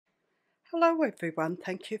Hello everyone,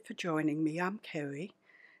 thank you for joining me. I'm Kerry.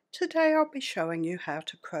 Today I'll be showing you how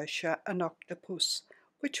to crochet an octopus,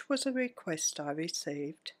 which was a request I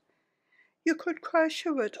received. You could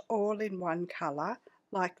crochet it all in one colour,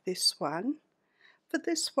 like this one. For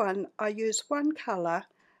this one I use one colour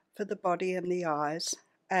for the body and the eyes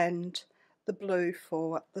and the blue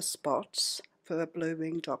for the spots for a blue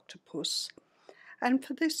ringed octopus. And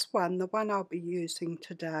for this one, the one I'll be using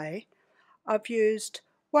today, I've used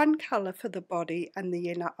one colour for the body and the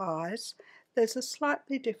inner eyes. There's a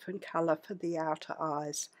slightly different colour for the outer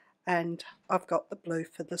eyes, and I've got the blue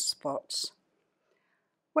for the spots.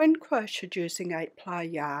 When crocheted using 8-ply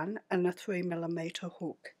yarn and a 3mm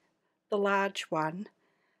hook, the large one,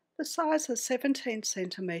 the size is 17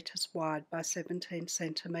 centimetres wide by 17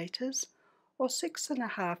 centimetres or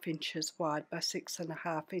 6.5 inches wide by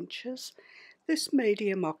 6.5 inches. This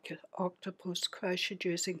medium octopus crocheted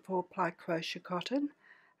using 4-ply crochet cotton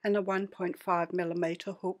and a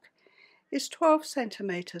 1.5mm hook is 12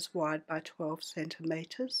 centimetres wide by 12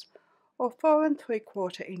 centimetres or 4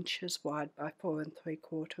 3/4 inches wide by 4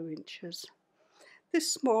 3/4 inches.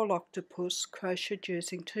 This small octopus crocheted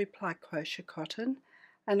using 2-ply crochet cotton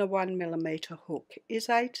and a 1mm hook is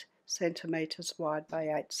 8 centimetres wide by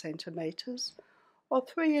 8 centimetres or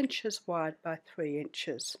 3 inches wide by 3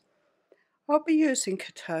 inches. I'll be using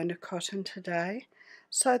Catona cotton today,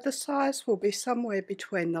 so the size will be somewhere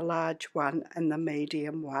between the large one and the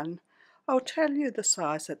medium one. I'll tell you the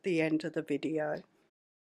size at the end of the video.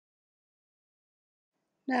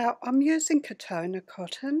 Now I'm using Catona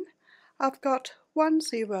cotton. I've got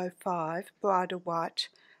 105 Bridal White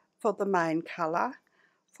for the main colour,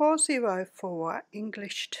 404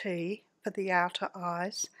 English Tea for the outer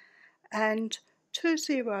eyes, and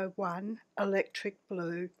 201 Electric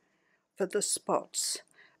Blue for the spots,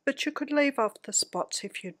 but you could leave off the spots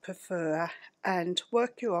if you'd prefer and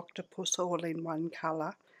work your octopus all in one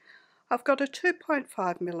colour. I've got a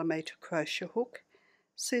 2.5mm crochet hook,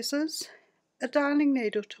 scissors, a darning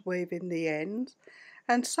needle to weave in the ends,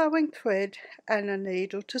 and sewing thread and a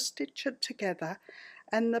needle to stitch it together,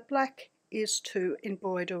 and the black is to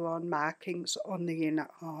embroider on markings on the inner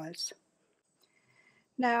eyes.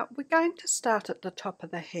 Now we're going to start at the top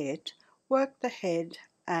of the head, work the head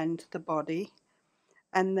and the body,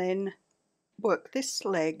 and then work this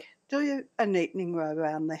leg, do a neatening row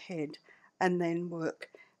around the head, and then work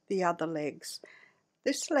the other legs.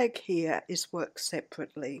 This leg here is worked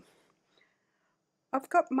separately. I've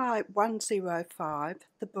got my 105,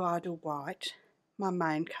 the Bridal White, my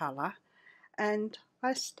main colour, and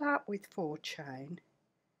I start with 4 chain.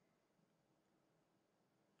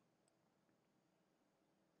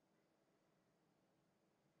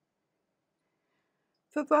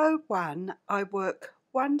 For row 1, I work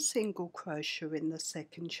 1 single crochet in the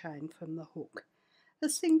second chain from the hook. A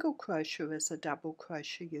single crochet is a double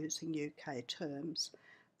crochet using UK terms.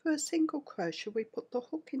 For a single crochet we put the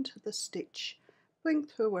hook into the stitch, bring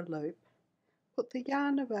through a loop, put the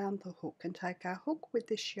yarn around the hook and take our hook with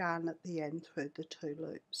this yarn at the end through the 2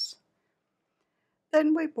 loops.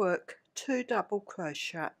 Then we work 2 double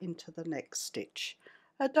crochet into the next stitch.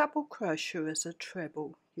 A double crochet is a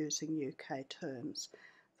treble using UK terms.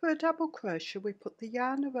 For a double crochet we put the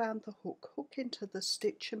yarn around the hook, hook into the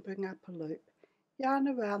stitch and bring up a loop, yarn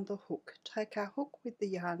around the hook, take our hook with the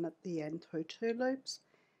yarn at the end through 2 loops,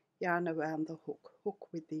 yarn around the hook,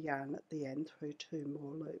 hook with the yarn at the end through 2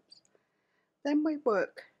 more loops. Then we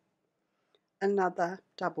work another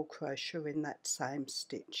double crochet in that same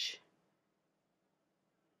stitch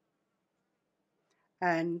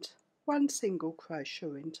and 1 single crochet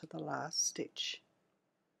into the last stitch.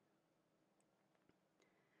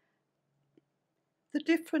 The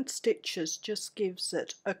different stitches just gives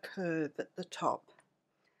it a curve at the top.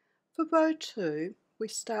 For row 2 we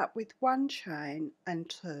start with 1 chain and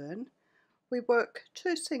turn. We work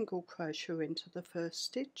 2 single crochet into the first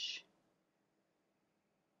stitch,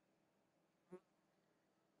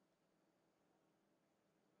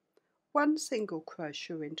 one single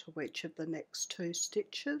crochet into each of the next 2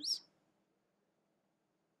 stitches,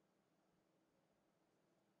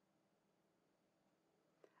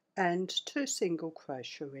 and 2 single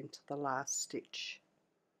crochet into the last stitch.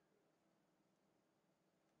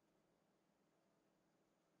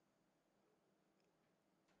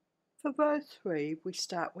 For row 3 we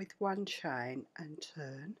start with 1 chain and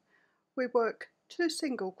turn. We work 2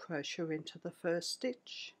 single crochet into the first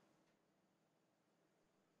stitch,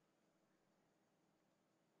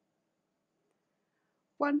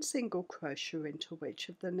 one single crochet into each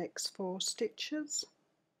of the next 4 stitches,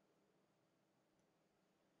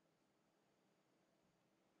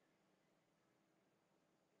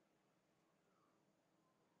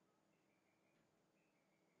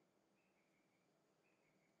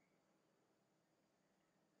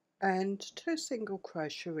 and 2 single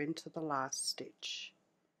crochet into the last stitch.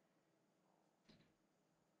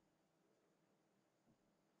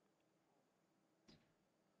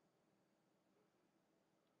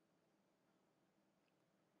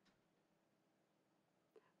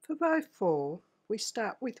 For row 4, we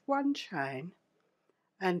start with 1 chain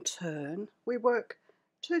and turn. We work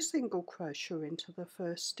 2 single crochet into the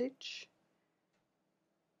first stitch,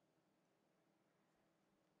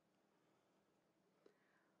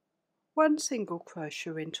 1 single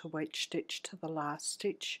crochet into each stitch to the last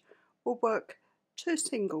stitch. We'll work 2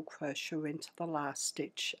 single crochet into the last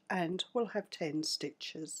stitch and we'll have 10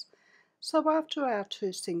 stitches. So after our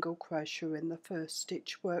 2 single crochet in the first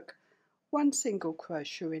stitch, work 1 single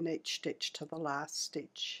crochet in each stitch to the last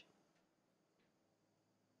stitch.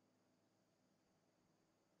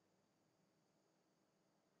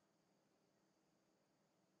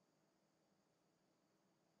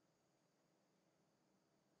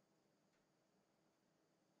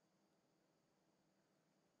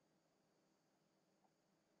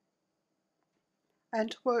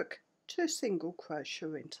 And work 2 single crochet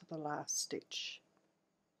into the last stitch.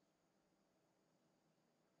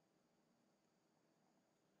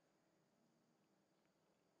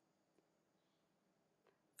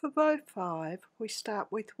 For row 5, we start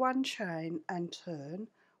with 1 chain and turn.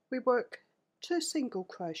 We work 2 single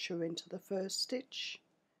crochet into the first stitch,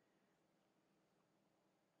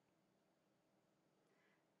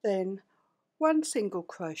 then 1 single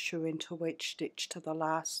crochet into each stitch to the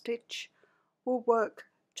last stitch. We'll work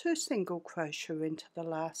 2 single crochet into the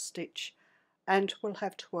last stitch and we'll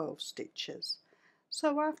have 12 stitches.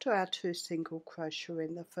 So after our 2 single crochet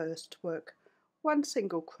in the first, work 1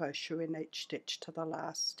 single crochet in each stitch to the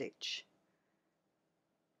last stitch.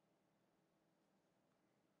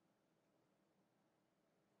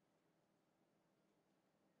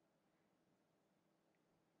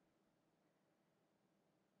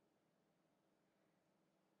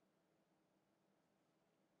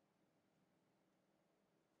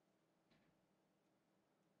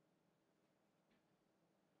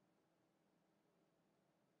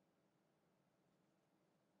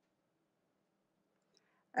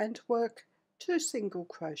 And work 2 single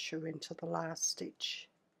crochet into the last stitch.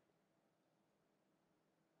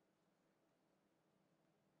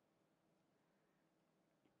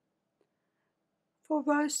 For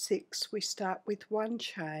row 6, we start with 1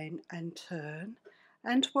 chain and turn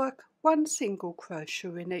and work 1 single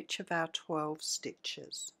crochet in each of our 12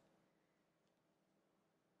 stitches.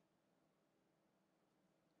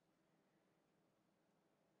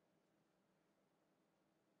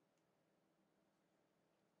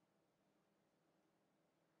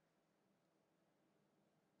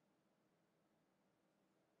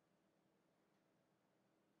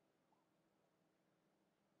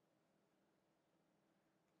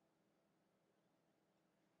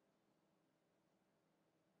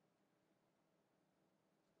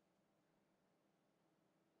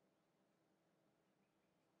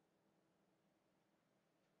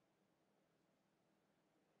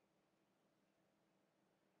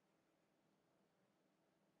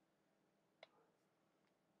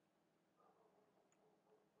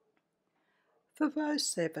 For row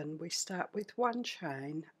 7, we start with 1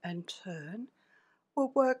 chain and turn.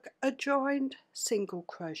 We'll work a joined single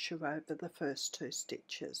crochet over the first 2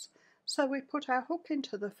 stitches. So we put our hook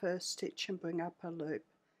into the first stitch and bring up a loop,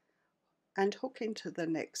 and hook into the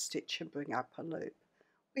next stitch and bring up a loop.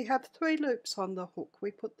 We have 3 loops on the hook. We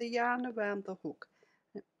put the yarn around the hook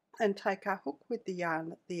and take our hook with the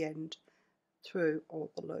yarn at the end through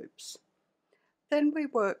all the loops. Then we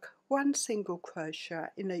work 1 single crochet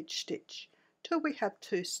in each stitch till we have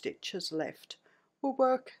 2 stitches left. We'll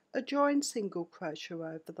work a joined single crochet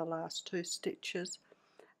over the last 2 stitches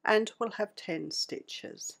and we'll have 10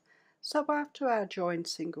 stitches. So after our joined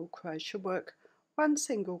single crochet, work 1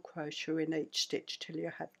 single crochet in each stitch till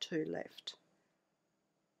you have 2 left.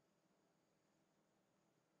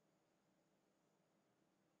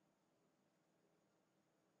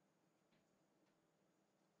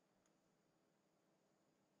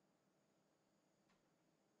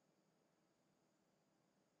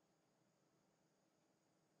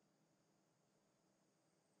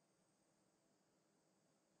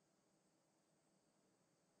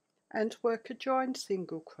 And work a joined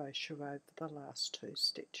single crochet over the last 2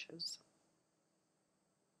 stitches.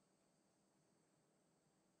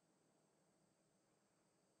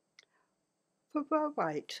 For row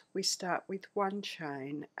 8, we start with 1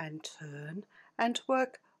 chain and turn and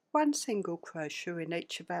work 1 single crochet in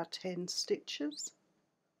each of our 10 stitches.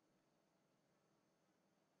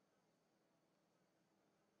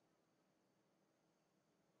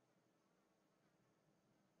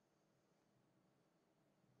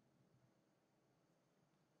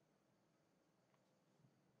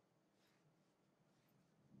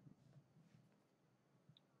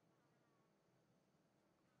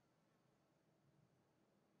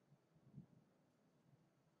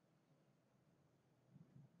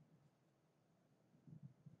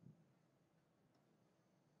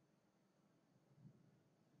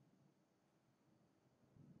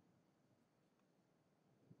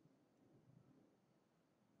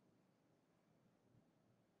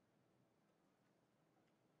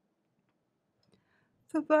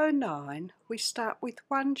 For row 9, we start with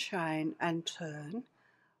 1 chain and turn.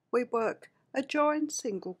 We work a joined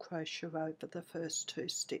single crochet over the first 2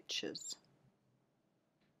 stitches,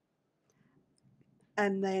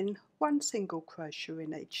 and then 1 single crochet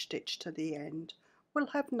in each stitch to the end. We'll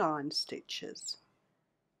have 9 stitches.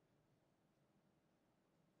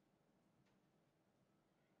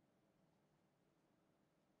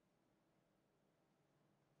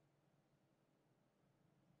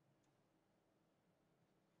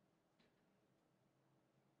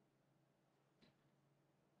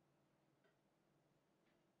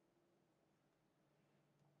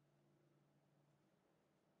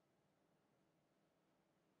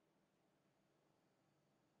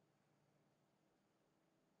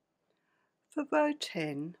 For row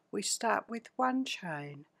 10, we start with 1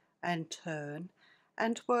 chain and turn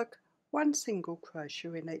and work 1 single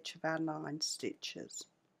crochet in each of our 9 stitches.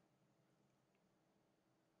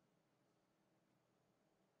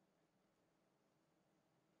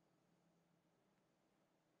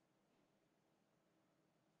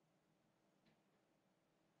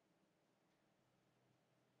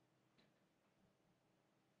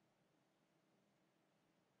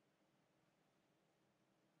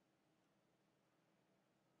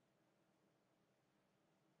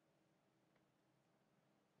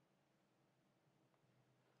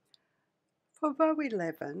 For row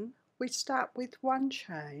 11, we start with 1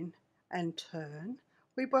 chain and turn.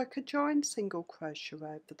 We work a joined single crochet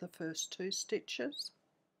over the first 2 stitches.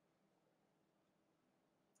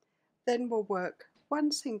 Then we'll work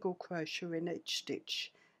 1 single crochet in each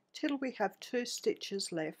stitch till we have 2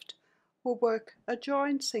 stitches left. We'll work a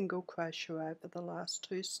joined single crochet over the last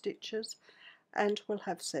 2 stitches and we'll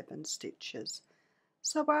have 7 stitches.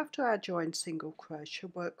 So after our joined single crochet,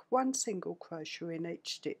 work 1 single crochet in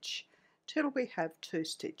each stitch till we have 2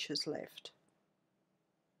 stitches left.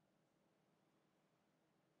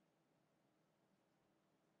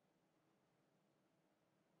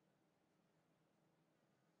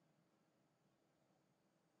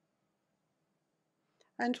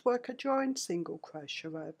 And work a joined single crochet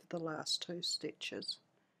over the last 2 stitches.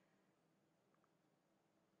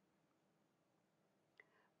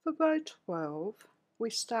 For row 12, we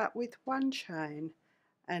start with 1 chain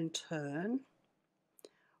and turn.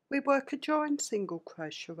 We work a joined single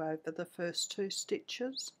crochet over the first 2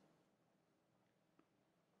 stitches,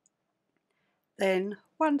 then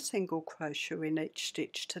 1 single crochet in each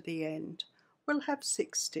stitch to the end. We'll have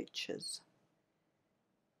 6 stitches.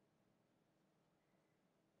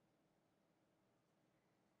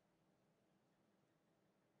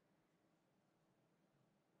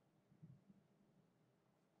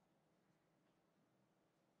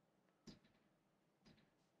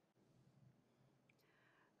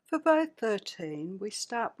 For row 13, we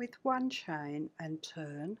start with 1 chain and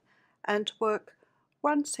turn and work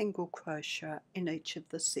 1 single crochet in each of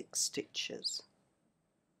the 6 stitches.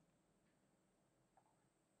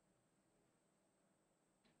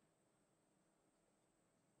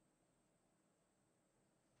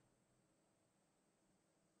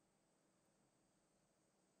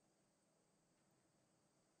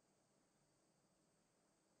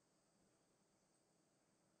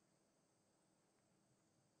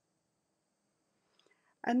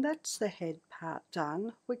 And that's the head part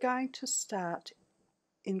done. We're going to start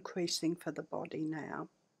increasing for the body now.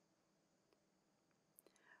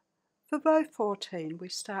 For row 14, we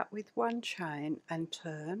start with 1 chain and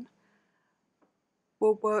turn.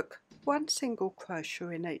 We'll work 1 single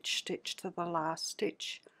crochet in each stitch to the last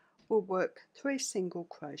stitch. We'll work 3 single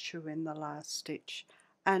crochet in the last stitch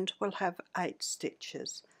and we'll have 8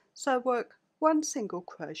 stitches. So work 1 single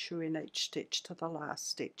crochet in each stitch to the last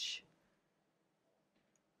stitch.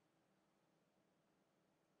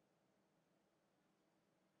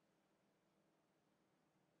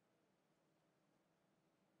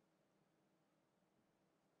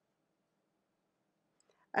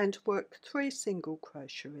 And work 3 single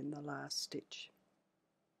crochet in the last stitch.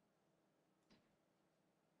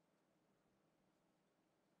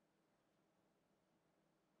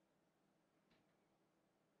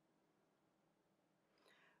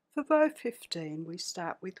 For row 15, we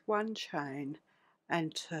start with 1 chain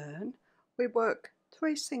and turn. We work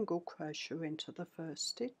 3 single crochet into the first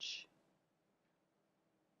stitch,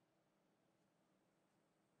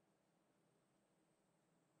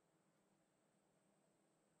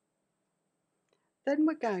 then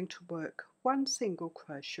we're going to work 1 single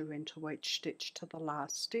crochet into each stitch to the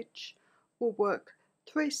last stitch. We'll work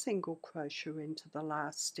 3 single crochet into the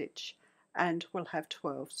last stitch and we'll have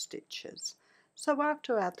 12 stitches. So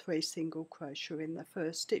after our 3 single crochet in the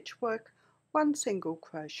first stitch, work 1 single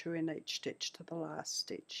crochet in each stitch to the last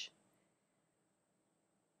stitch.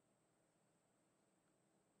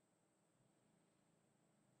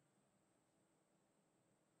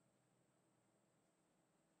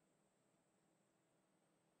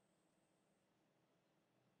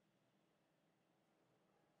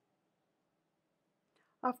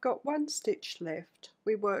 I've got one stitch left.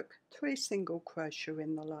 We work 3 single crochet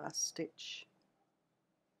in the last stitch.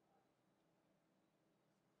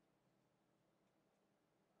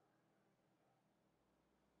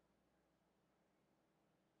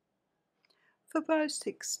 For row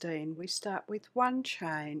 16, we start with 1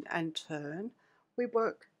 chain and turn. We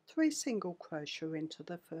work 3 single crochet into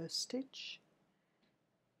the first stitch.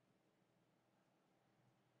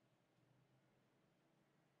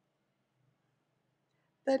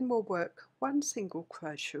 Then we'll work 1 single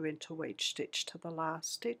crochet into each stitch to the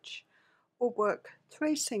last stitch. We'll work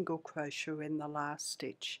 3 single crochet in the last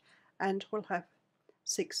stitch and we'll have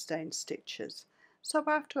 16 stitches. So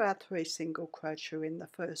after our 3 single crochet in the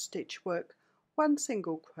first stitch, work 1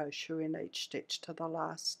 single crochet in each stitch to the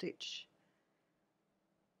last stitch.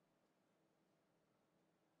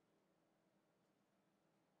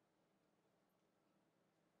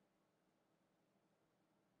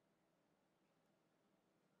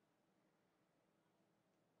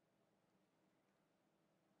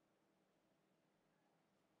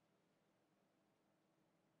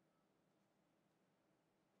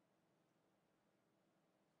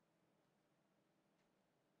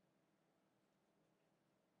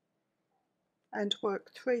 And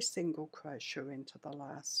work 3 single crochet into the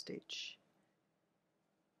last stitch.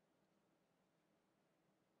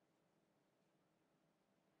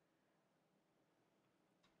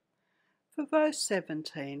 For row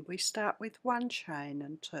 17, we start with 1 chain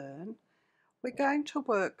and turn. We're going to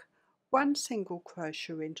work 1 single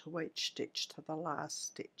crochet into each stitch to the last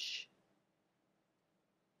stitch.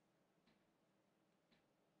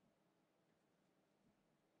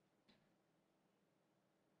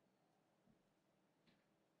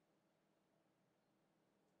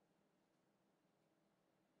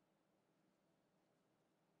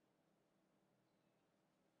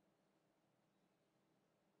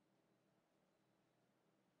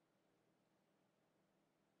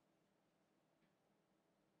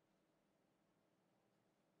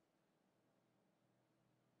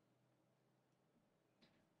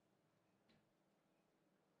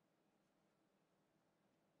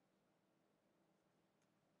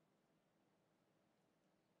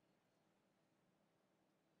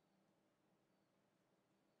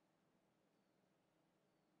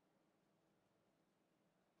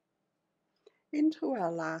 Into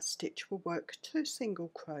our last stitch we'll work 2 single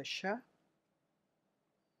crochet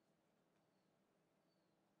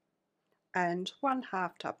and 1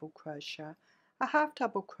 half double crochet. A half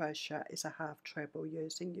double crochet is a half treble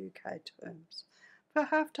using UK terms. For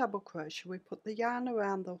half double crochet we put the yarn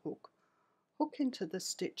around the hook, hook into the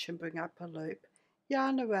stitch and bring up a loop,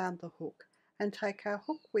 yarn around the hook and take our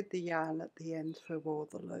hook with the yarn at the end through all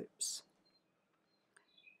the loops.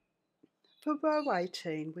 For row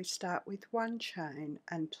 18 we start with 1 chain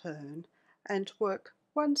and turn and work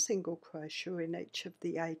 1 single crochet in each of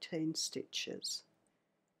the 18 stitches.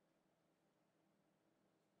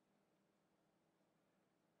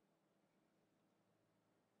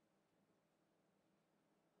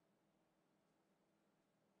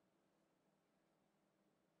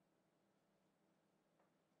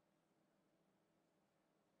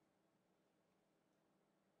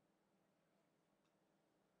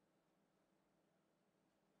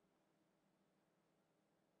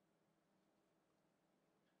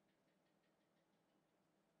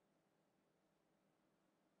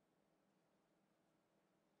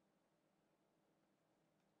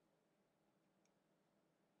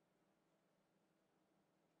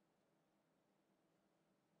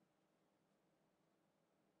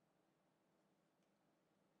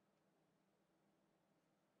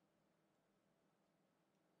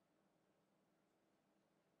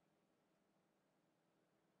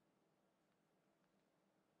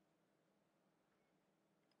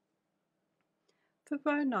 For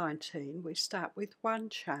row 19 we start with 1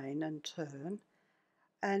 chain and turn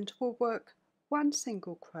and we'll work 1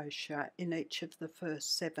 single crochet in each of the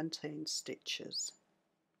first 17 stitches.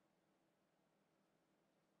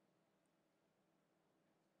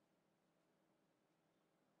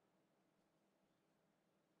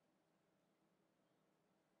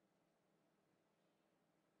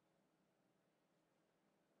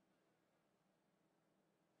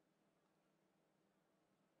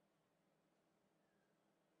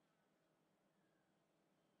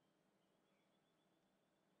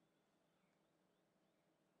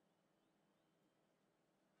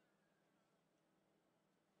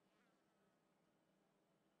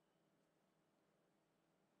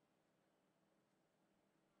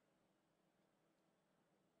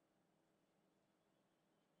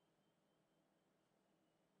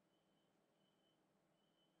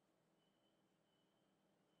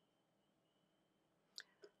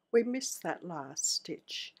 We missed that last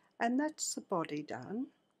stitch, and that's the body done.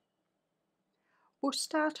 We'll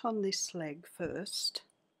start on this leg first.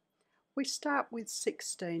 We start with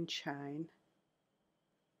 16 chain.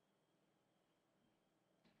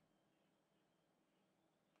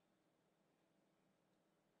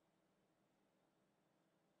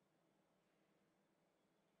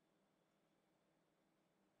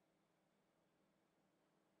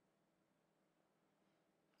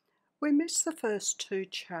 We miss the first 2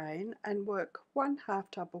 chain and work 1 half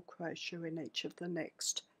double crochet in each of the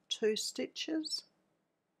next 2 stitches.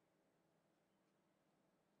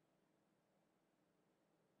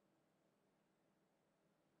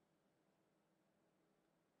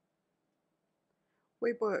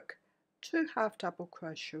 We work 2 half double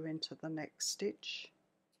crochet into the next stitch,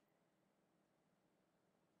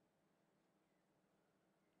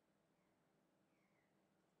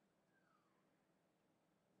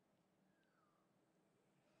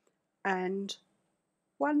 and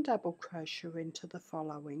 1 double crochet into the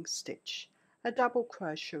following stitch. A double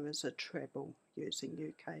crochet is a treble using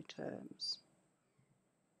UK terms.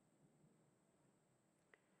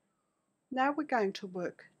 Now we're going to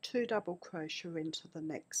work 2 double crochet into the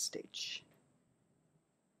next stitch.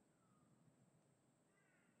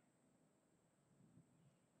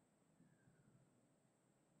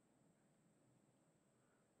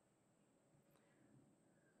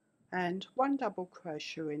 And 1 double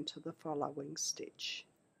crochet into the following stitch.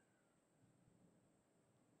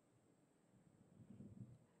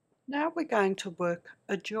 Now we're going to work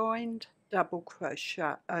a joined double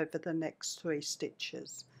crochet over the next 3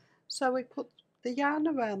 stitches. So we put the yarn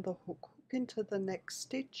around the hook, hook into the next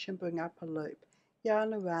stitch and bring up a loop,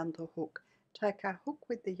 yarn around the hook, take our hook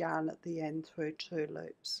with the yarn at the end through 2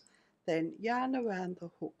 loops, then yarn around the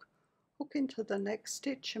hook, hook into the next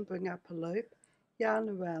stitch and bring up a loop, yarn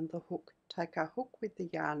around the hook, take our hook with the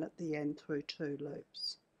yarn at the end through 2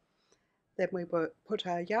 loops. Then we put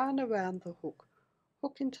our yarn around the hook,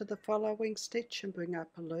 hook into the following stitch and bring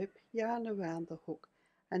up a loop, yarn around the hook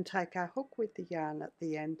and take our hook with the yarn at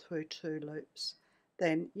the end through 2 loops.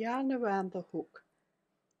 Then yarn around the hook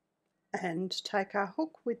and take our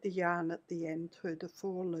hook with the yarn at the end through the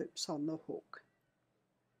 4 loops on the hook.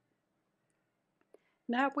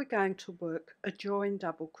 Now we're going to work a join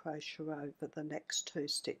double crochet over the next 2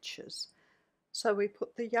 stitches. So we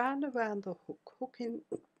put the yarn around the hook, hook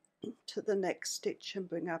into the next stitch and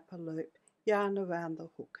bring up a loop, yarn around the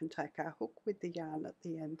hook and take our hook with the yarn at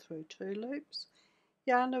the end through 2 loops,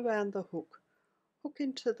 yarn around the hook, hook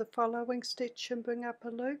into the following stitch and bring up a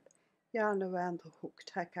loop, yarn around the hook,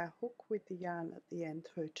 take our hook with the yarn at the end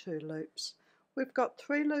through 2 loops. We've got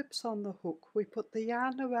 3 loops on the hook. We put the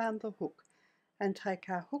yarn around the hook and take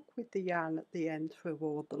our hook with the yarn at the end through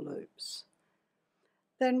all the loops.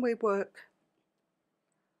 Then we work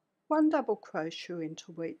 1 double crochet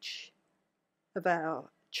into each of our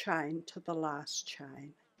chain to the last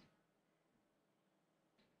chain.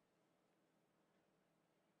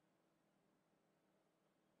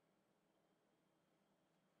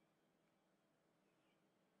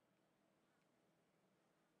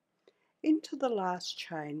 Into the last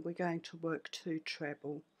chain we're going to work 2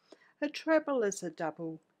 treble. A treble is a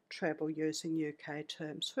double treble using UK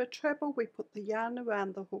terms. For a treble we put the yarn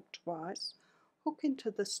around the hook twice, hook into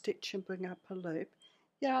the stitch and bring up a loop,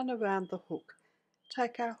 yarn around the hook,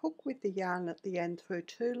 take our hook with the yarn at the end through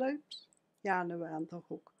 2 loops, yarn around the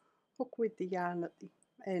hook, hook with the yarn at the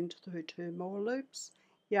end through 2 more loops,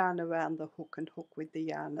 yarn around the hook and hook with the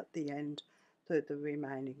yarn at the end through the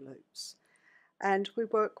remaining loops. And we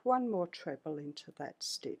work 1 more treble into that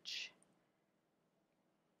stitch.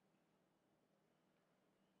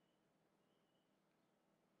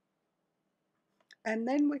 And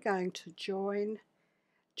then we're going to join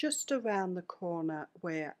just around the corner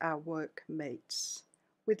where our work meets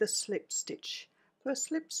with a slip stitch. For a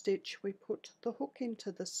slip stitch we put the hook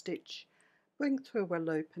into the stitch, bring through a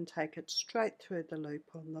loop and take it straight through the loop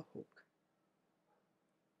on the hook.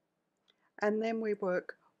 And then we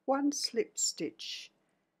work 1 slip stitch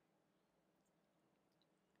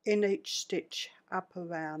in each stitch up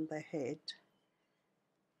around the head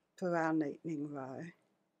for our neatening row.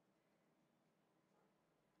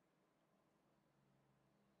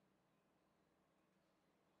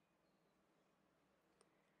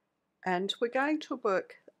 And we're going to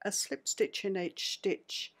work a slip stitch in each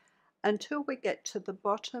stitch until we get to the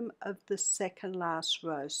bottom of the second last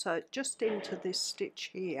row, so just into this stitch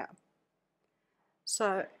here.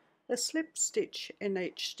 So a slip stitch in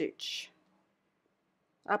each stitch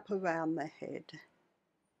up around the head.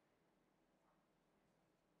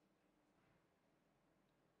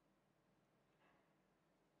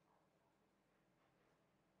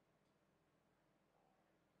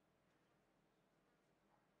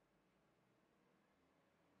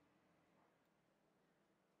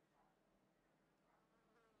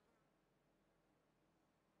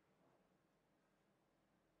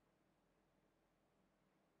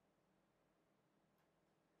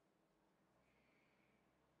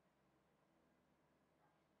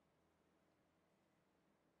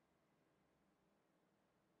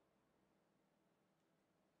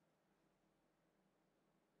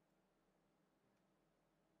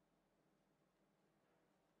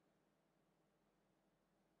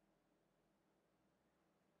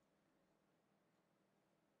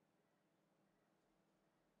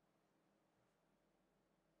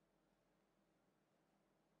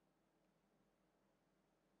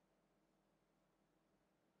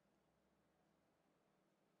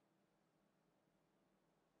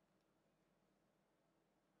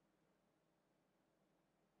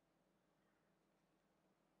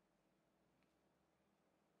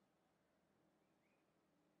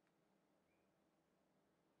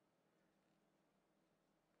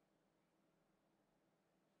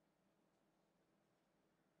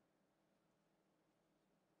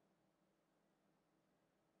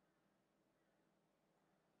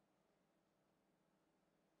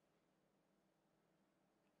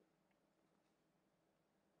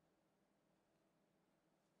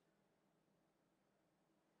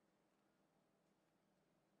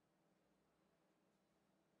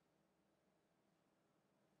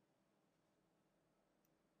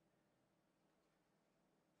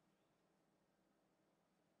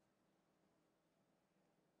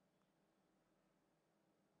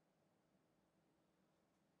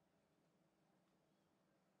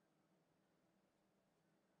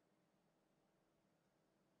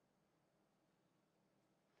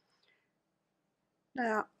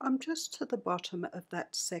 Now I'm just to the bottom of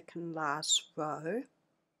that second last row.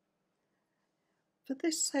 For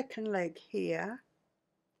this second leg here,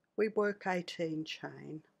 we work 18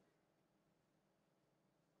 chain.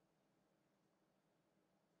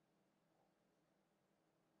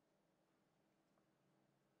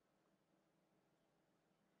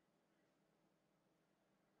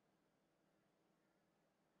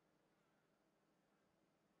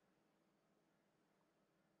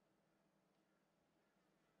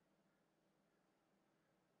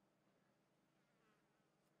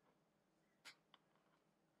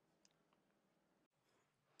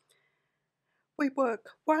 We work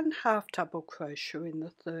 1 half double crochet in the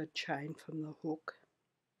third chain from the hook.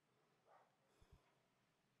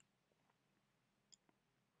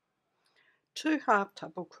 Two half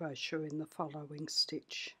double crochet in the following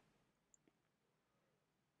stitch.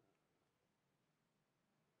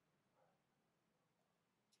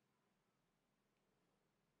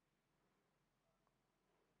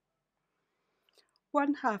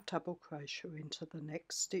 One half double crochet into the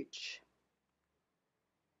next stitch.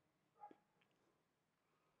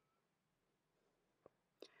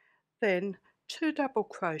 Then 2 double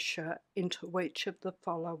crochet into each of the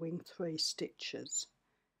following 3 stitches.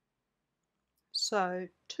 So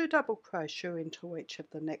 2 double crochet into each of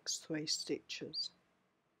the next 3 stitches.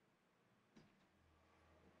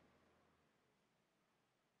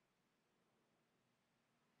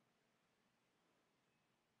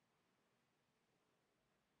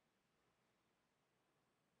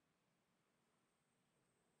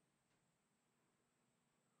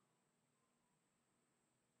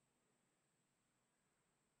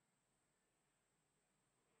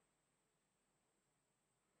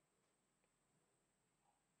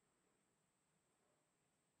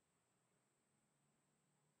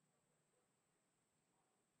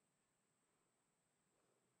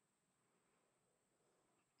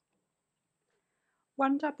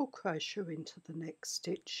 One double crochet into the next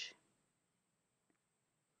stitch.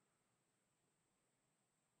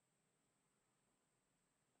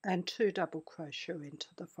 And 2 double crochet into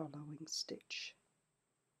the following stitch.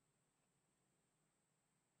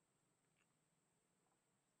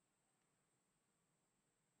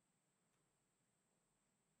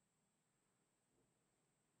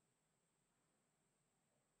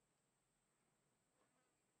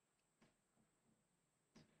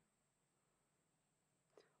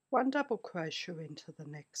 One double crochet into the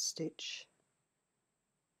next stitch.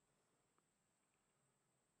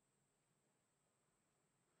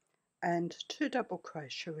 And 2 double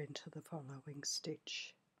crochet into the following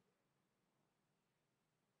stitch.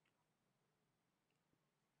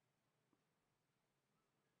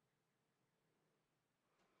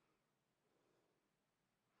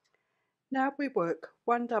 Now we work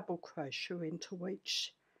 1 double crochet into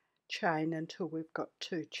each chain until we've got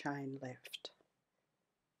 2 chain left.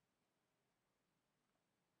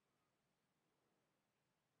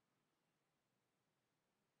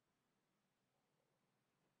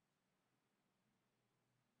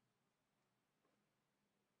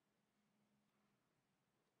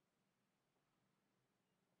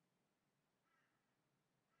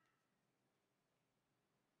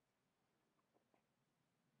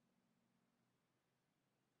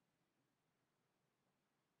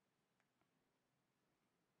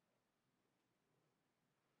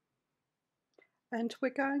 And we're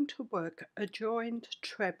going to work a joined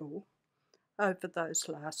treble over those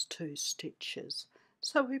last 2 stitches.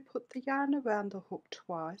 So we put the yarn around the hook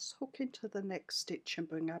twice, hook into the next stitch and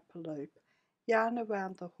bring up a loop, yarn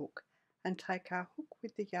around the hook and take our hook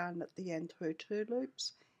with the yarn at the end through 2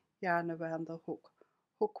 loops, yarn around the hook,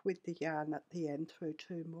 hook with the yarn at the end through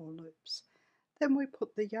 2 more loops. Then we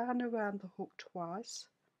put the yarn around the hook twice,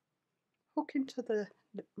 hook into the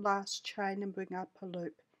last chain and bring up a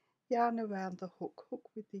loop, yarn around the hook, hook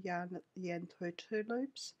with the yarn at the end through 2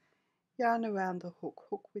 loops, yarn around the hook,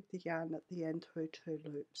 hook with the yarn at the end through 2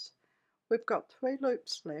 loops. We've got 3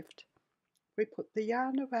 loops left. We put the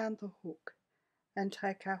yarn around the hook and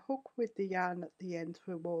take our hook with the yarn at the end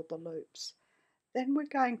through all the loops. Then we're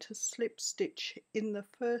going to slip stitch in the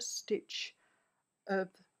first stitch of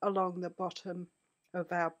along the bottom of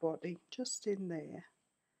our body, just in there.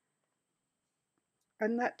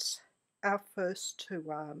 And that's our first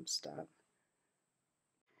 2 arms done.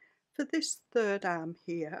 For this third arm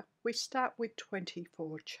here, we start with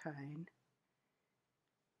 24 chain.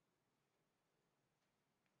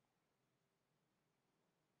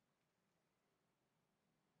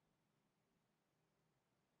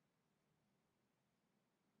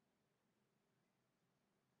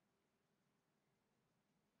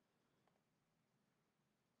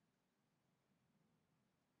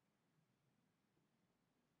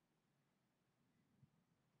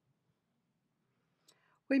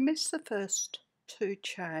 We miss the first 2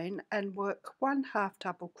 chain and work 1 half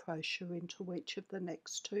double crochet into each of the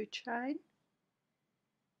next 2 chain.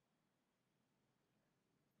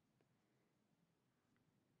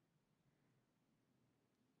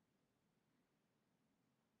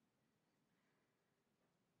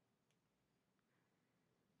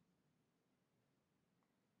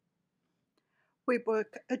 We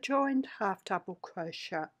work a joined half double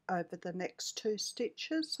crochet over the next 2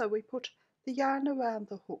 stitches, so we put the yarn around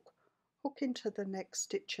the hook, hook into the next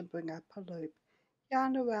stitch and bring up a loop,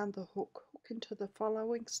 yarn around the hook, hook into the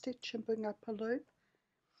following stitch and bring up a loop,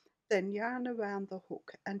 then yarn around the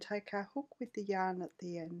hook and take our hook with the yarn at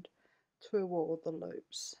the end through all the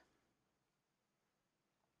loops.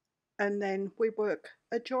 And then we work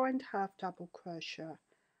a joined half double crochet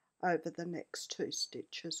over the next 2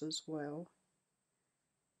 stitches as well.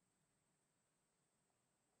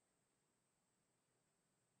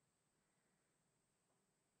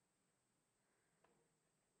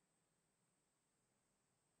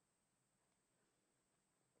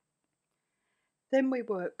 Then we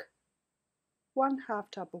work 1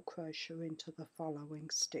 half double crochet into the following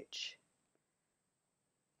stitch,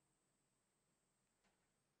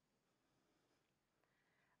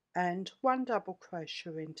 and 1 double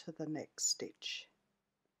crochet into the next stitch,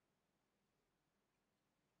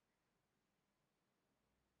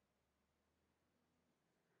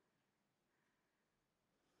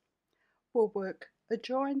 we'll work a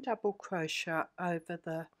joined double crochet over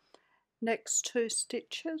the next 2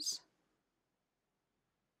 stitches,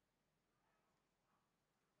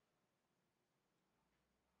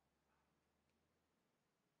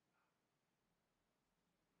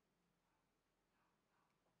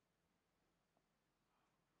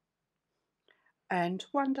 and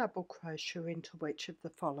 1 double crochet into each of the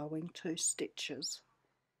following 2 stitches.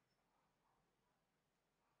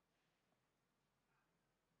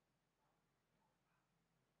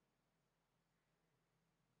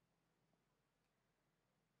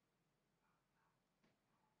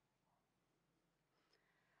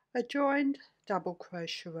 A joined double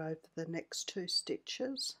crochet over the next 2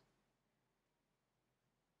 stitches,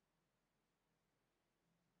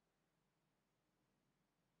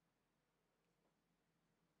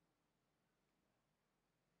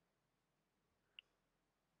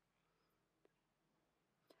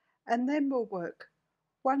 and then we'll work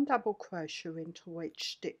 1 double crochet into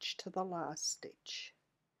each stitch to the last stitch.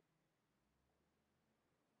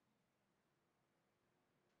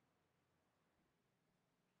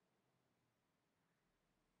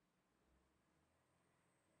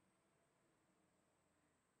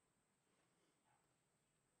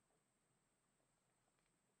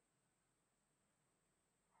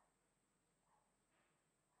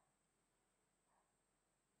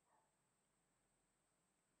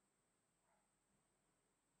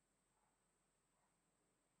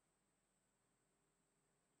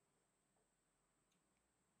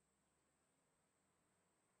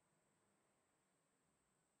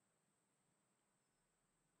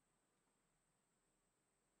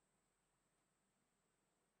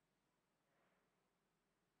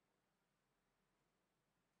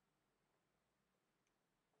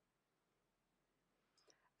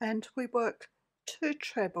 And we work 2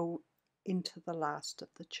 treble into the last of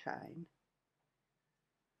the chain.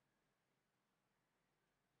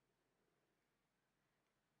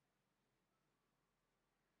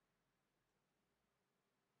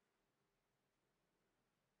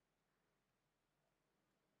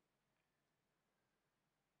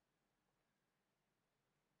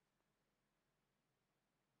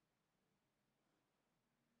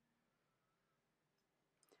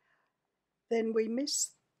 Then we miss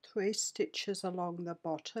 3 stitches along the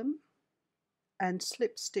bottom and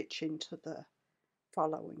slip stitch into the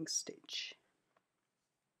following stitch.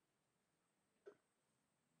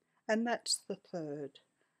 And that's the 3rd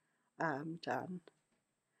arm done.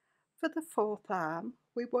 For the 4th arm,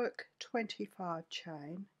 we work 25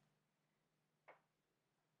 chain,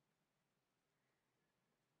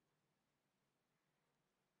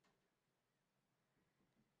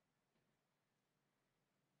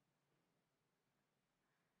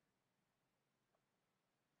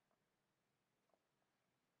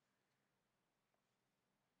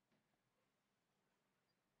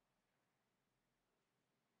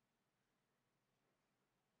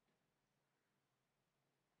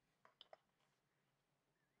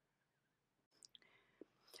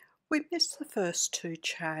 we miss the first 2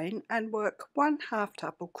 chain and work 1 half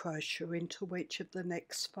double crochet into each of the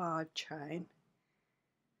next 5 chain.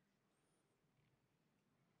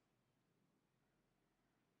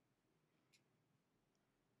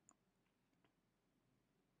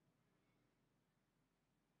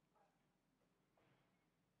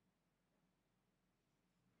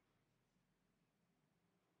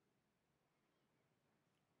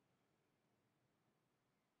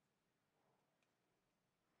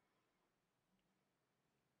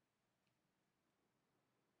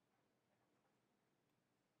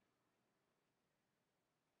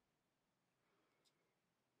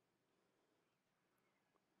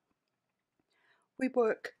 We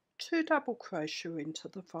work 2 double crochet into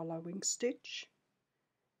the following stitch,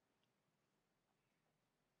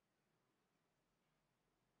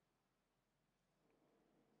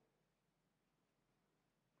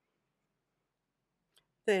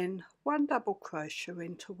 then 1 double crochet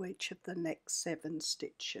into each of the next 7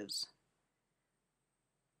 stitches.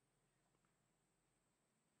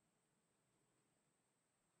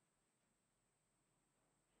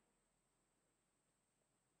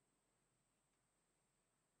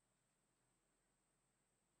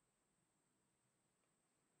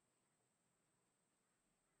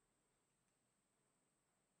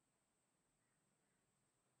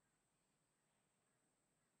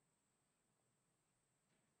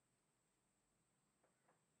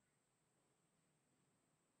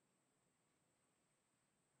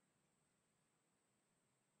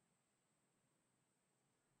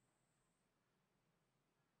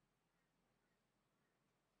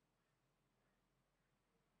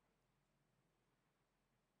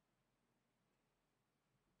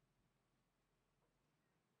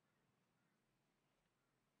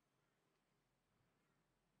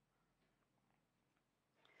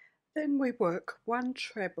 Then we work 1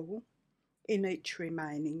 treble in each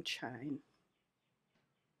remaining chain.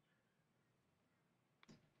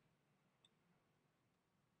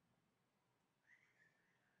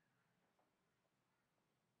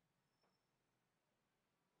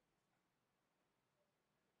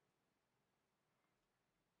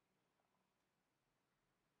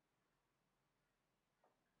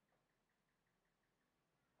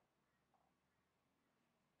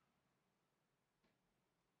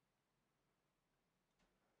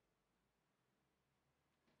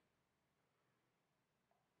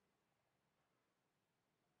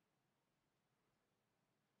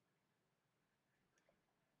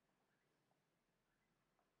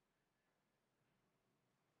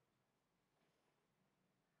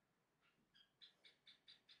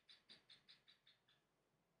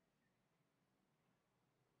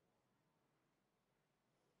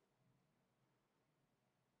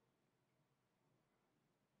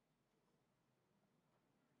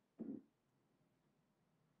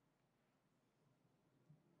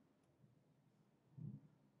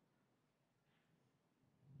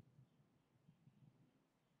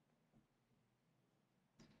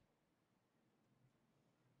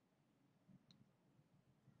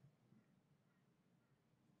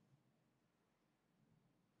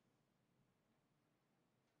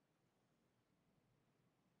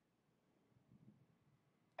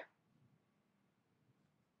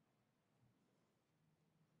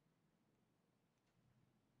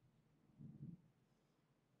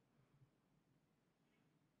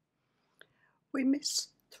 We miss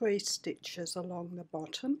 3 stitches along the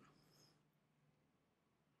bottom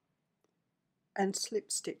and slip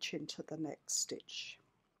stitch into the next stitch.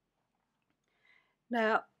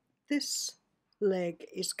 Now this leg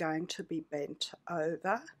is going to be bent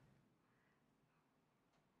over.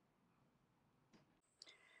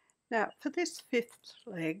 Now for this 5th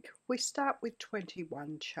leg we start with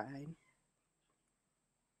 21 chain.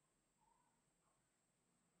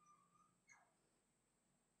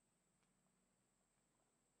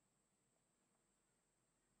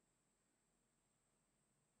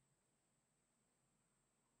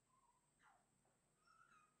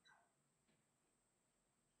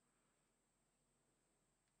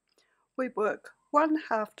 We work 1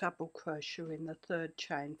 half double crochet in the 3rd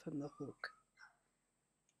chain from the hook.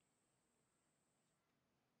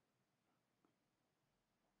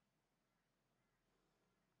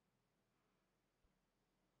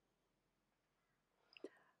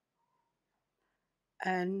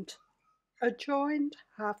 And a joined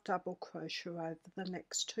half double crochet over the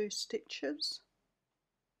next 2 stitches,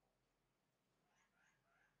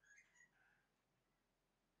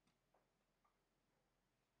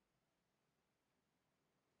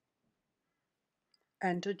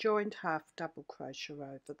 and a joined half double crochet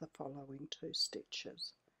over the following 2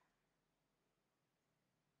 stitches.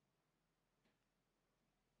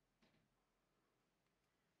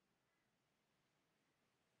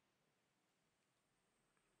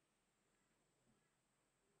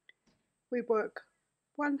 We work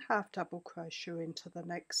 1 half double crochet into the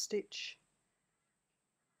next stitch,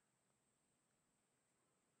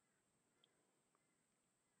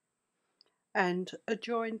 and a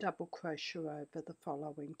joined double crochet over the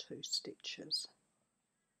following 2 stitches.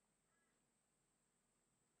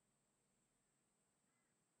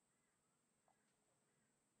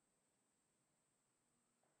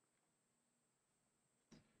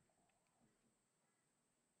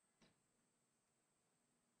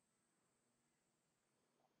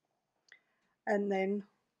 And then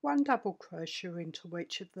 1 double crochet into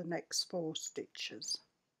each of the next 4 stitches.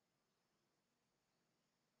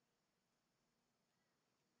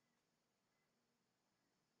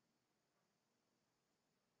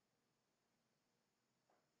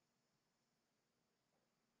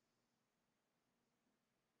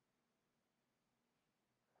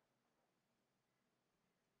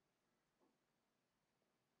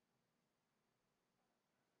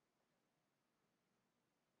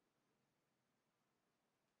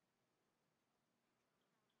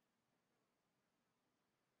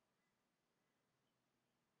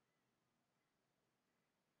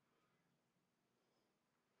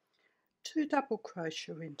 Two double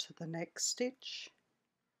crochet into the next stitch,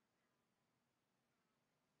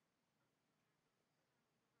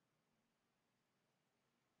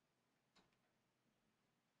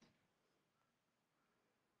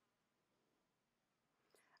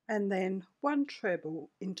 and then 1 treble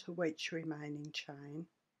into each remaining chain.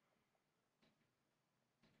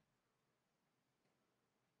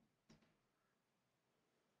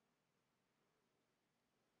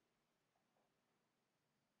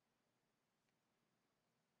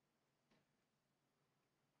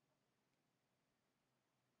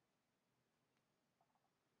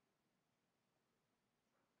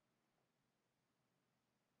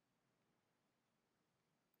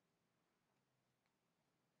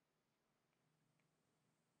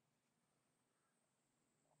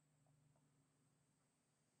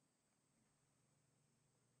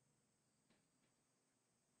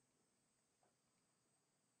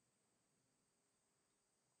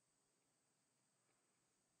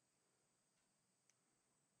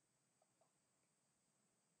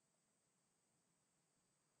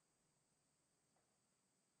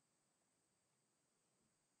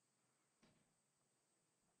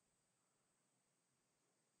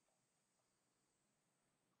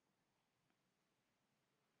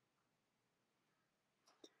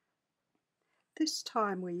 This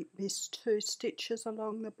time we miss 2 stitches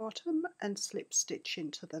along the bottom and slip stitch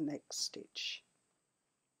into the next stitch.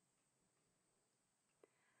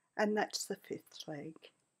 And that's the 5th leg.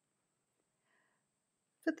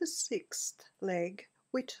 For the 6th leg,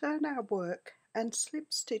 we turn our work and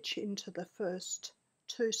slip stitch into the first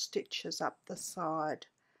 2 stitches up the side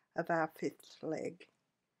of our 5th leg.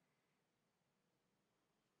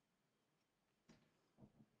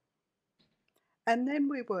 And then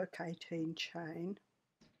we work 18 chain.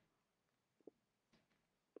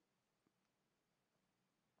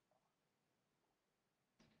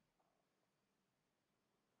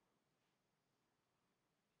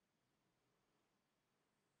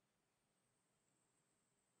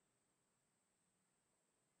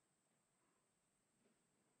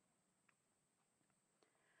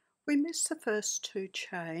 We miss the first 2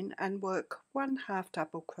 chain and work 1 half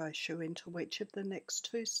double crochet into each of the next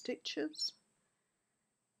 2 stitches.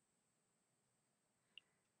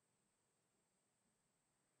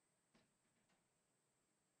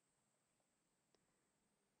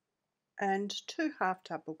 And 2 half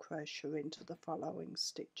double crochet into the following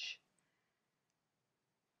stitch.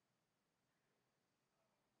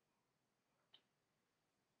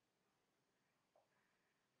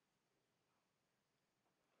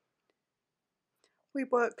 We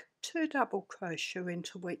work 2 double crochet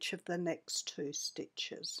into each of the next 2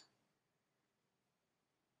 stitches.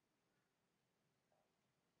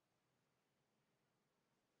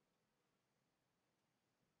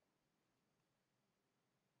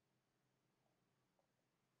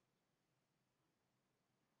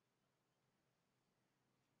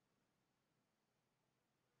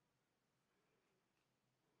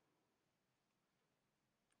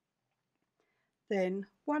 Then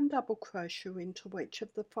 1 double crochet into each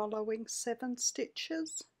of the following 7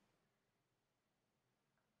 stitches.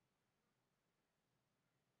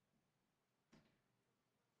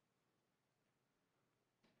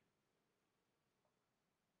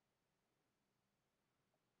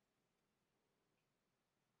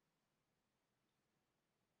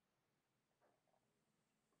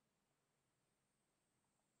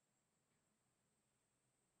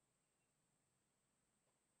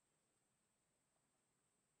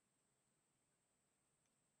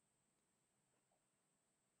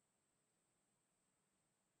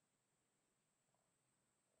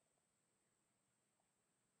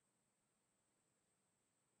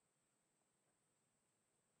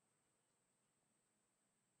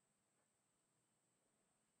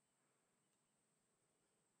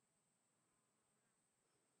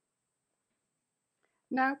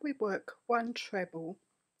 Now we work 1 treble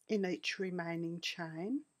in each remaining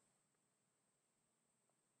chain.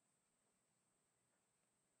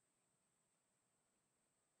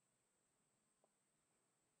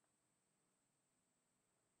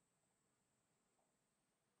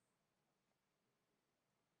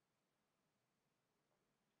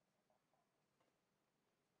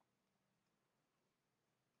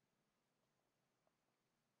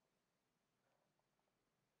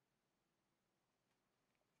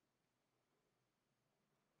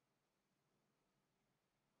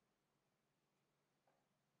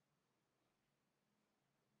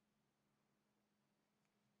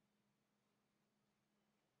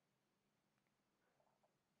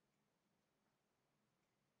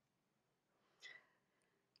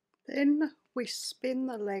 Then we spin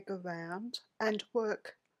the leg around and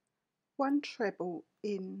work one treble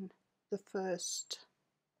in the first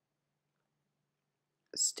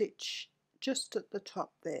stitch just at the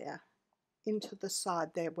top there, into the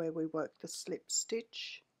side there where we work the slip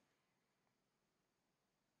stitch.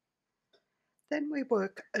 Then we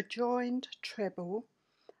work a joined treble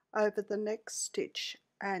over the next stitch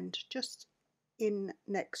and just in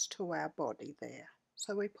next to our body there.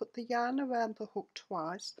 So we put the yarn around the hook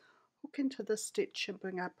twice, hook into the stitch and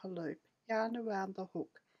bring up a loop, yarn around the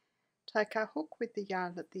hook, take our hook with the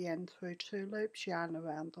yarn at the end through 2 loops, yarn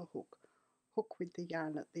around the hook, hook with the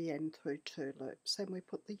yarn at the end through 2 loops. Then we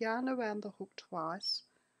put the yarn around the hook twice,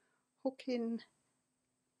 hook in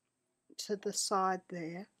to the side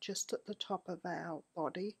there, just at the top of our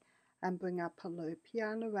body, and bring up a loop,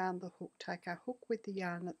 yarn around the hook, take our hook with the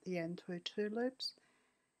yarn at the end through 2 loops,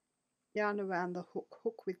 yarn around the hook,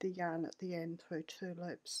 hook with the yarn at the end through 2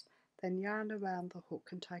 loops, then yarn around the hook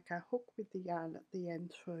and take our hook with the yarn at the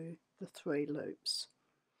end through the 3 loops.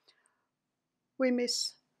 We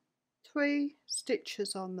miss 3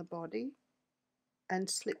 stitches on the body and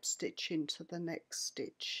slip stitch into the next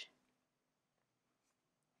stitch.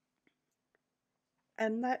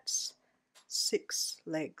 And that's 6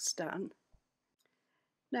 legs done.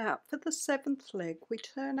 Now for the 7th leg we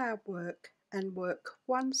turn our work and work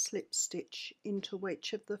 1 slip stitch into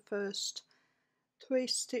each of the first 3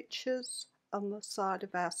 stitches on the side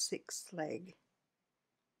of our 6th leg.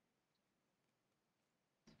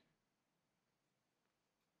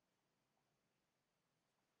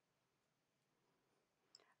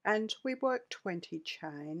 And we work 20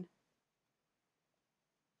 chain.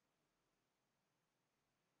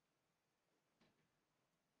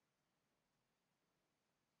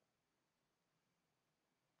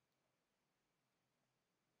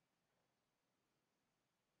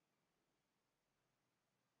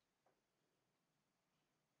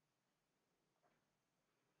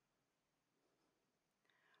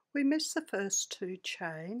 We miss the first 2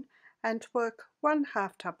 chain and work 1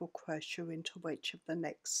 half double crochet into each of the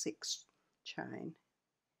next 6 chain.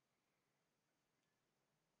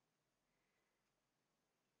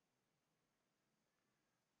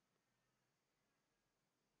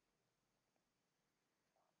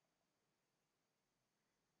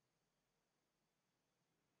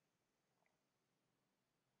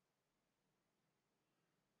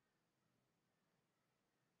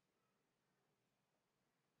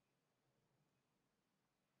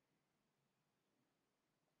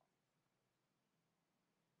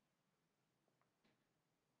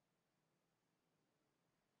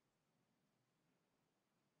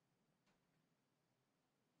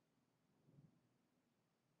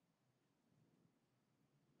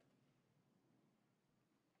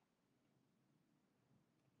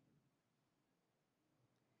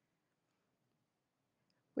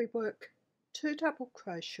 We work 2 double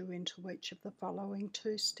crochet into each of the following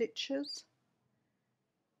 2 stitches.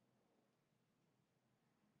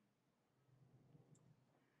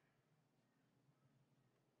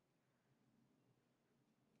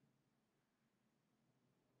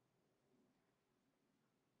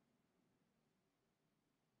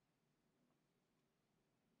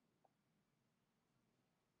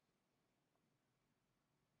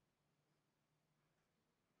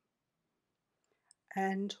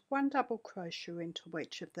 And 1 double crochet into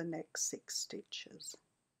each of the next 6 stitches.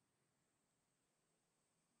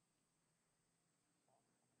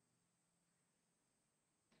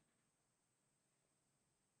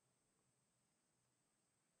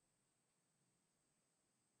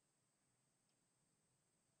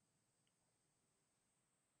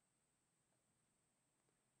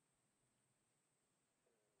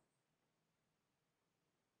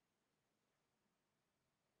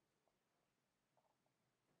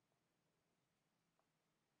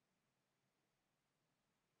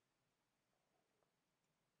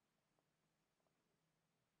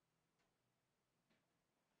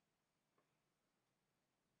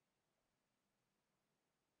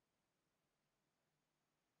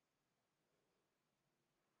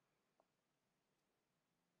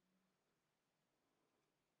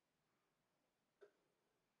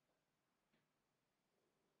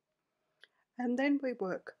 And then we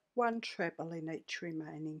work 1 treble in each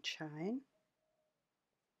remaining chain.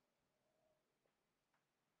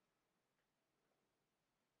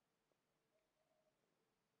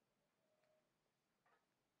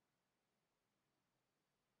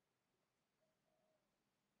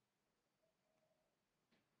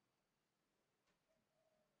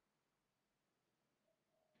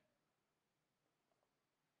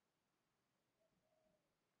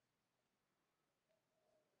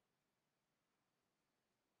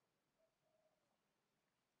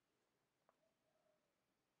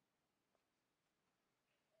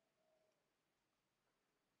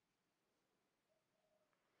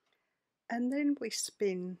 and then we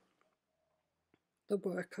spin the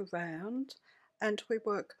work around and we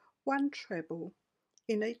work one treble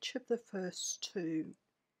in each of the first two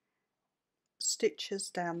stitches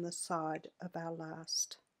down the side of our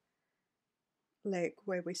last leg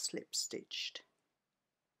where we slip stitched.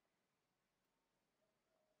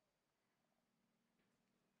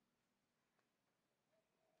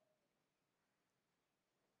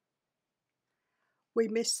 We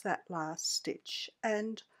miss that last stitch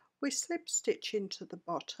and we slip stitch into the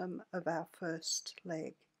bottom of our first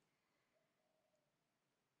leg.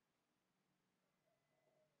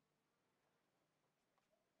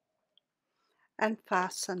 And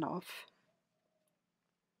fasten off.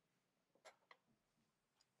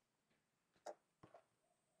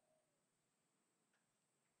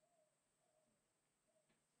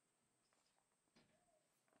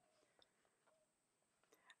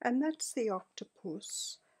 And that's the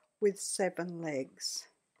octopus with 7 legs.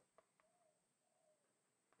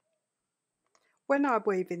 When I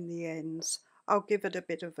weave in the ends, I'll give it a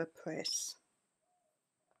bit of a press.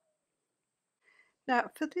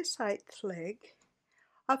 Now for this 8th leg,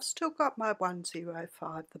 I've still got my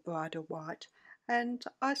 105, the Bridal White, and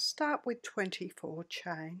I start with 24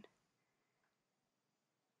 chain.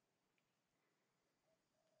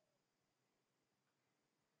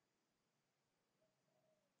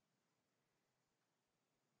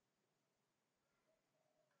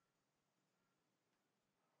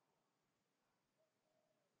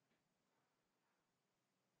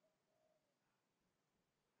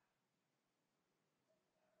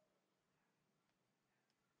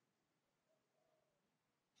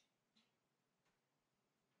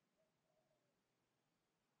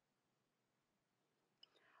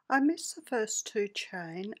 I miss the first 2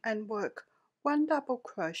 chain and work 1 double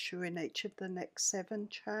crochet in each of the next 7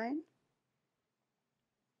 chain.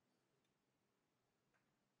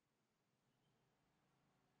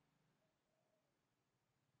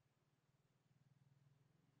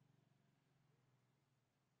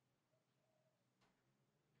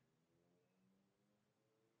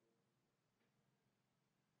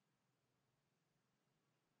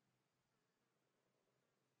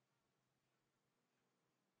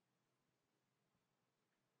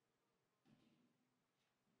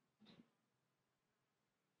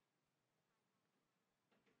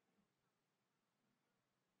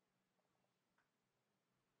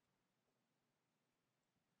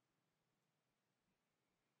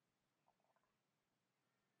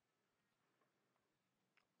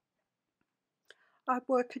 I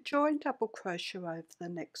work a join double crochet over the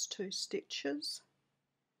next 2 stitches.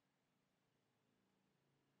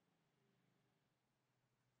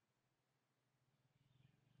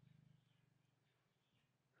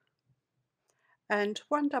 And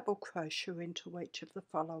 1 double crochet into each of the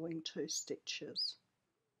following 2 stitches.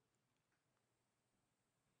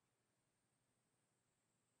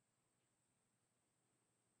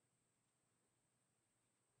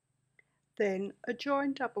 Then a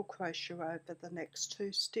join double crochet over the next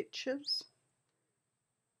 2 stitches.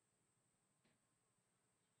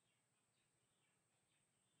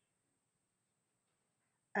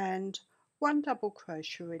 And 1 double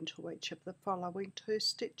crochet into each of the following 2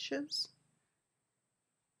 stitches.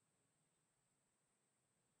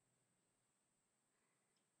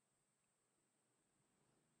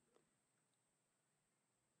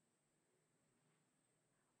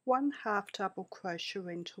 One half double crochet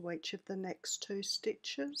into each of the next 2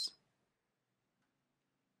 stitches.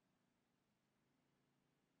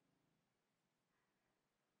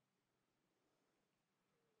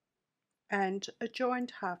 And a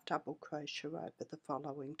joined half double crochet over the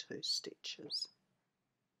following 2 stitches.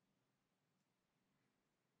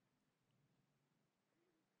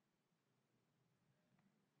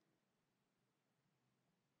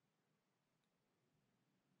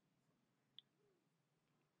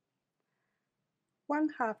 One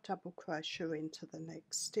half double crochet into the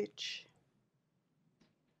next stitch.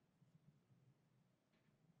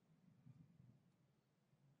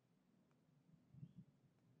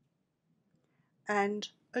 And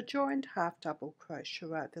a joined half double crochet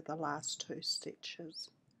over the last 2 stitches.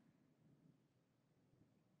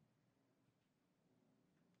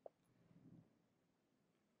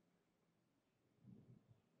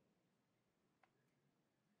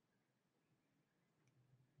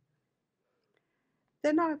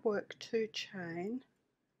 Then I work 2 chain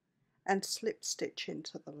and slip stitch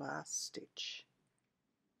into the last stitch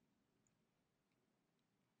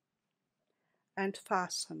and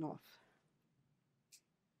fasten off.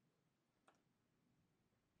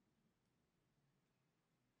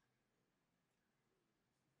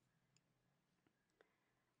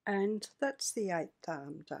 And that's the 8th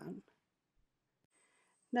arm done.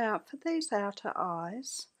 Now for these outer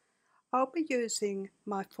eyes, I'll be using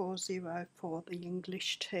my 404, the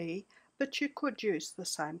English tea, but you could use the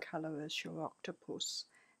same colour as your octopus.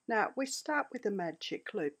 Now we start with a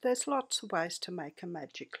magic loop. There's lots of ways to make a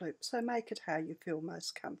magic loop, so make it how you feel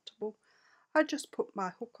most comfortable. I just put my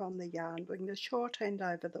hook on the yarn, bring the short end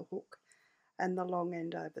over the hook and the long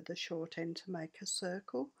end over the short end to make a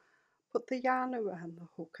circle. Put the yarn around the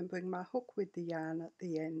hook and bring my hook with the yarn at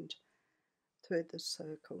the end through the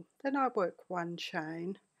circle. Then I work one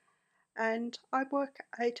chain and I work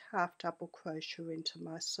 8 half double crochet into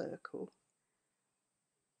my circle.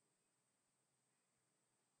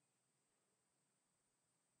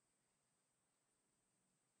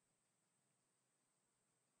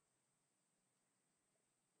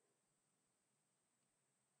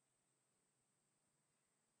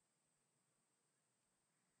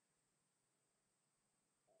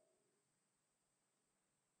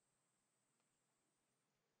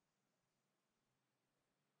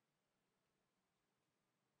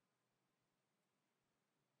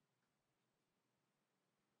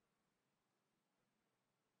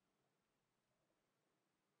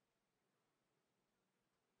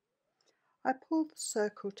 I pull the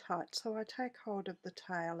circle tight, so I take hold of the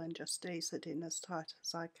tail and just ease it in as tight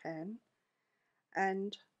as I can,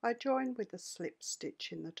 and I join with a slip stitch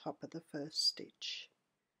in the top of the first stitch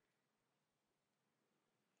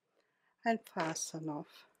and fasten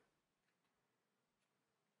off.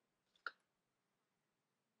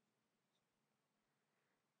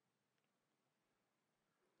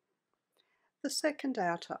 The second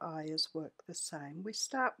outer eye is worked the same. We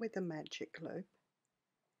start with a magic loop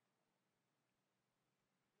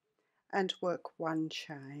and work one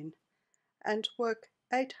chain and work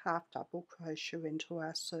 8 half double crochet into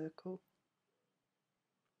our circle.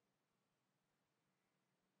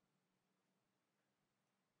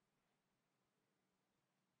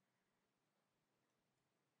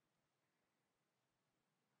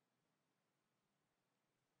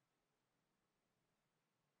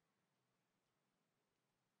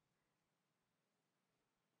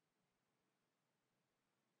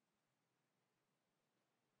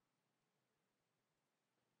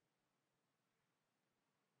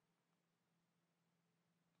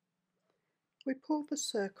 We pull the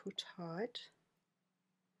circle tight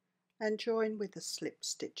and join with a slip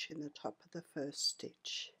stitch in the top of the first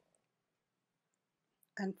stitch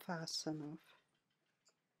and fasten off.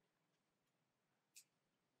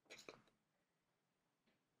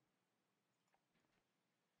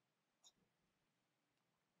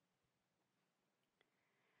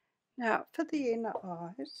 Now for the inner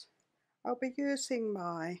eyes, I'll be using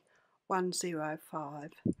my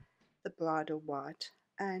 105, the Bridal White,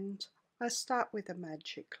 and I start with a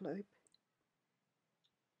magic loop.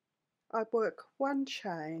 I work one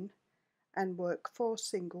chain and work 4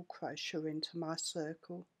 single crochet into my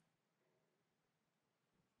circle.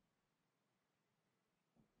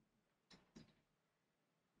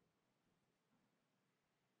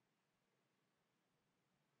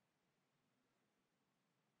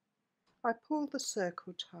 I pull the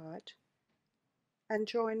circle tight and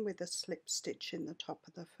join with a slip stitch in the top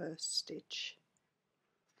of the first stitch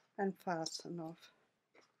and fasten off.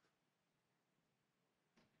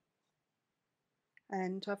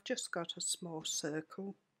 And I've just got a small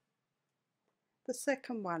circle. The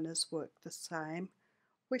second one is worked the same.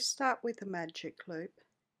 We start with a magic loop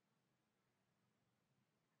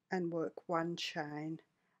and work one chain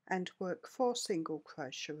and work 4 single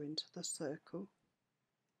crochet into the circle.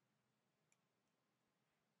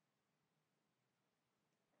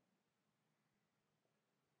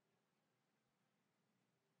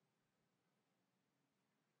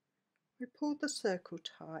 We pull the circle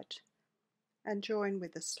tight and join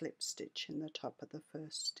with a slip stitch in the top of the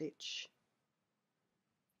first stitch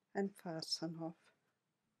and fasten off.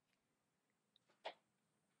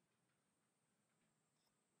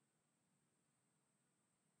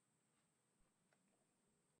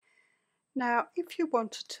 Now if you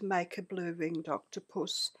wanted to make a blue ringed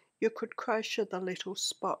octopus, you could crochet the little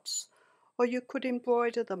spots, or you could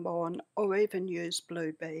embroider them on, or even use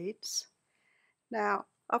blue beads. Now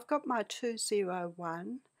I've got my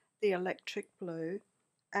 201, the electric blue,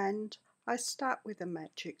 and I start with a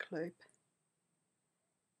magic loop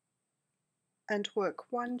and work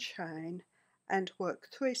one chain and work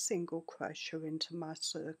 3 single crochet into my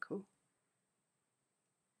circle.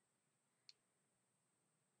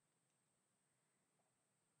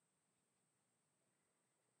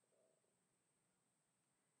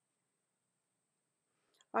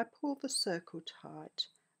 I pull the circle tight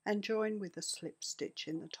and join with a slip stitch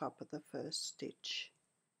in the top of the first stitch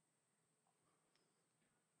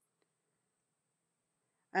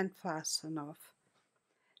and fasten off.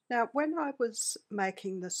 Now when I was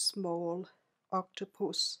making the small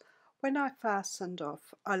octopus, when I fastened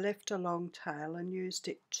off, I left a long tail and used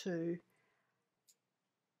it to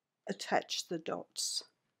attach the dots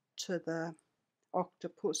to the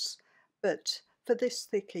octopus, but for this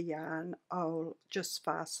thicker yarn I'll just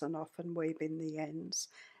fasten off and weave in the ends.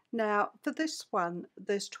 Now for this one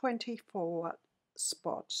there's 24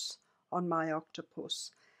 spots on my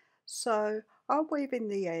octopus, so I'll weave in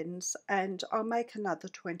the ends and I'll make another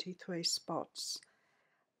 23 spots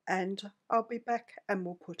and I'll be back and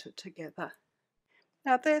we'll put it together.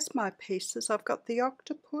 Now there's my pieces. I've got the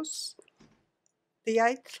octopus, the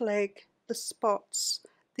 8th leg, the spots,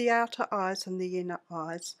 the outer eyes and the inner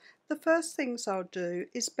eyes. The first things I'll do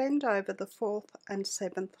is bend over the 4th and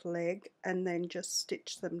 7th leg and then just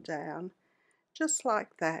stitch them down, just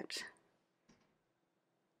like that.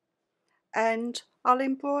 And I'll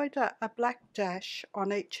embroider a black dash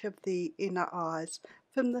on each of the inner eyes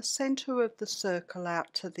from the centre of the circle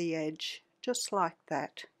out to the edge, just like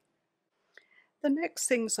that. The next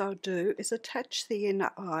things I'll do is attach the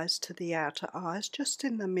inner eyes to the outer eyes, just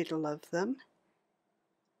in the middle of them,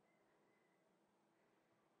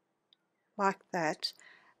 like that,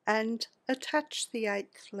 and attach the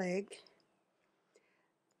 8th leg.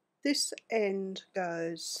 This end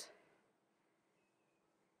goes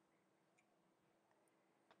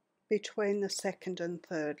between the 2nd and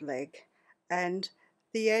 3rd leg, and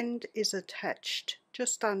the end is attached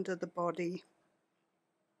just under the body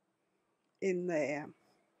in there,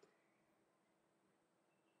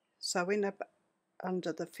 so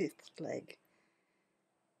under the 5th leg,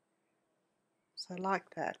 so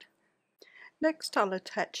like that. Next I'll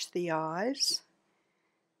attach the eyes.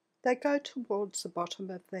 They go towards the bottom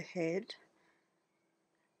of the head,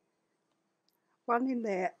 one in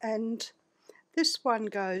there, and this one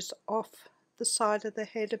goes off the side of the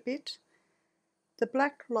head a bit. The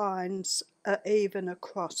black lines are even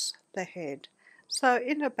across the head, so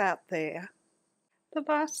in about there. The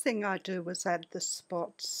last thing I do was add the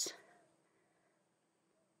spots.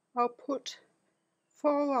 I'll put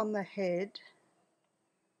 4 on the head,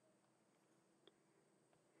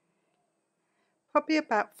 probably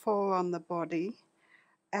about 4 on the body,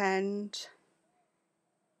 and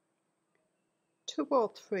 2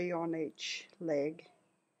 or 3 on each leg.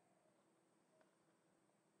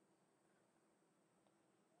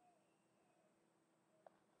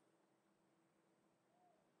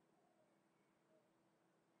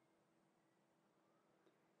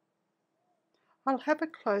 I'll have a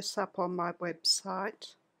close-up on my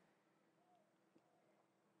website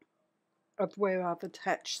of where I've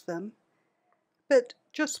attached them, but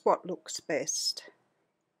just what looks best.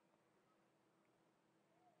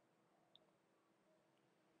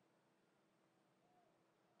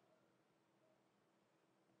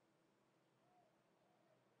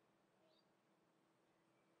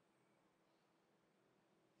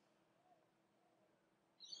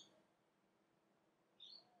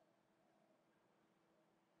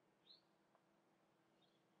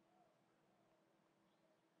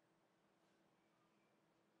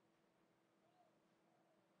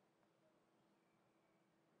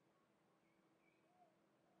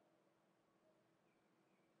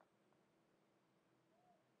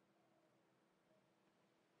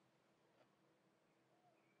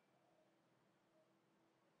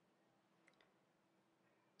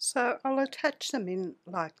 So I'll attach them in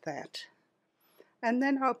like that, and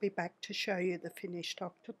then I'll be back to show you the finished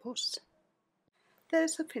octopus.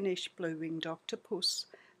 There's a finished blue-winged octopus.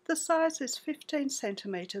 The size is 15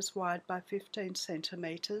 centimetres wide by 15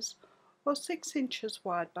 centimetres, or 6 inches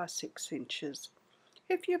wide by 6 inches.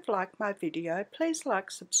 If you've liked my video, please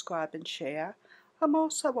like, subscribe and share. I'm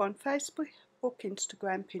also on Facebook,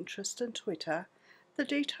 Instagram, Pinterest and Twitter. The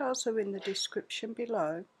details are in the description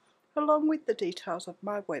below, along with the details of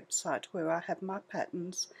my website where I have my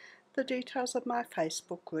patterns, the details of my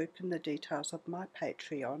Facebook group and the details of my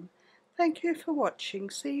Patreon. Thank you for watching.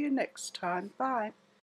 See you next time. Bye.